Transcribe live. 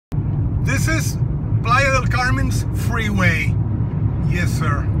This is Playa del Carmen's freeway. Yes,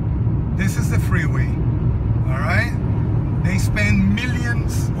 sir. This is the freeway. Alright? They spend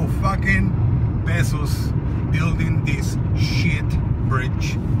millions of fucking pesos building this shit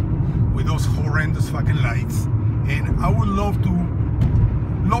bridge with those horrendous fucking lights. And I would love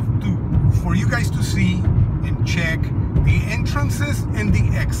for you guys to see and check the entrances and the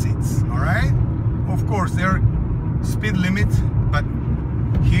exits. Alright? Of course, there are speed limit, but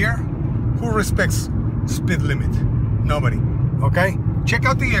here, who respects speed limit? Nobody. Okay? Check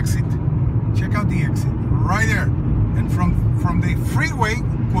out the exit. Check out the exit right there. And from the freeway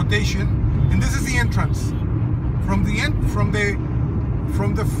quotation, and this is the entrance. From the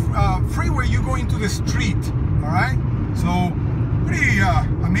freeway, you go into the street. All right. So pretty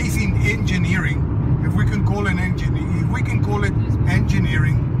amazing engineering, if we can call it engineering. If we can call it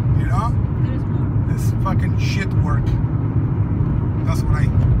engineering, you know, this fucking shit work. That's what I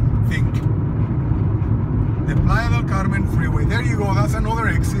think. The Playa del Carmen freeway. There you go. That's another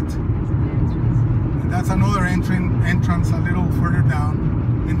exit. And that's another entrance a little further down.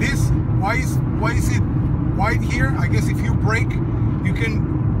 And this, why is it wide here? I guess if you brake, you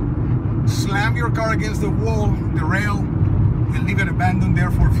can slam your car against the wall, the rail, and leave it abandoned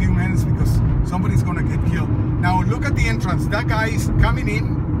there for a few minutes because somebody's gonna get killed. Now look at the entrance. That guy is coming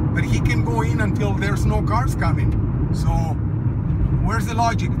in, but he can go in until there's no cars coming. So where's the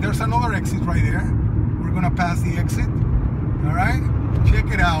logic? There's another exit right there. We're gonna pass the exit. All right,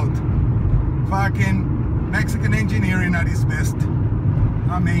 check it out. Fucking Mexican engineering at its best.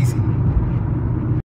 Amazing.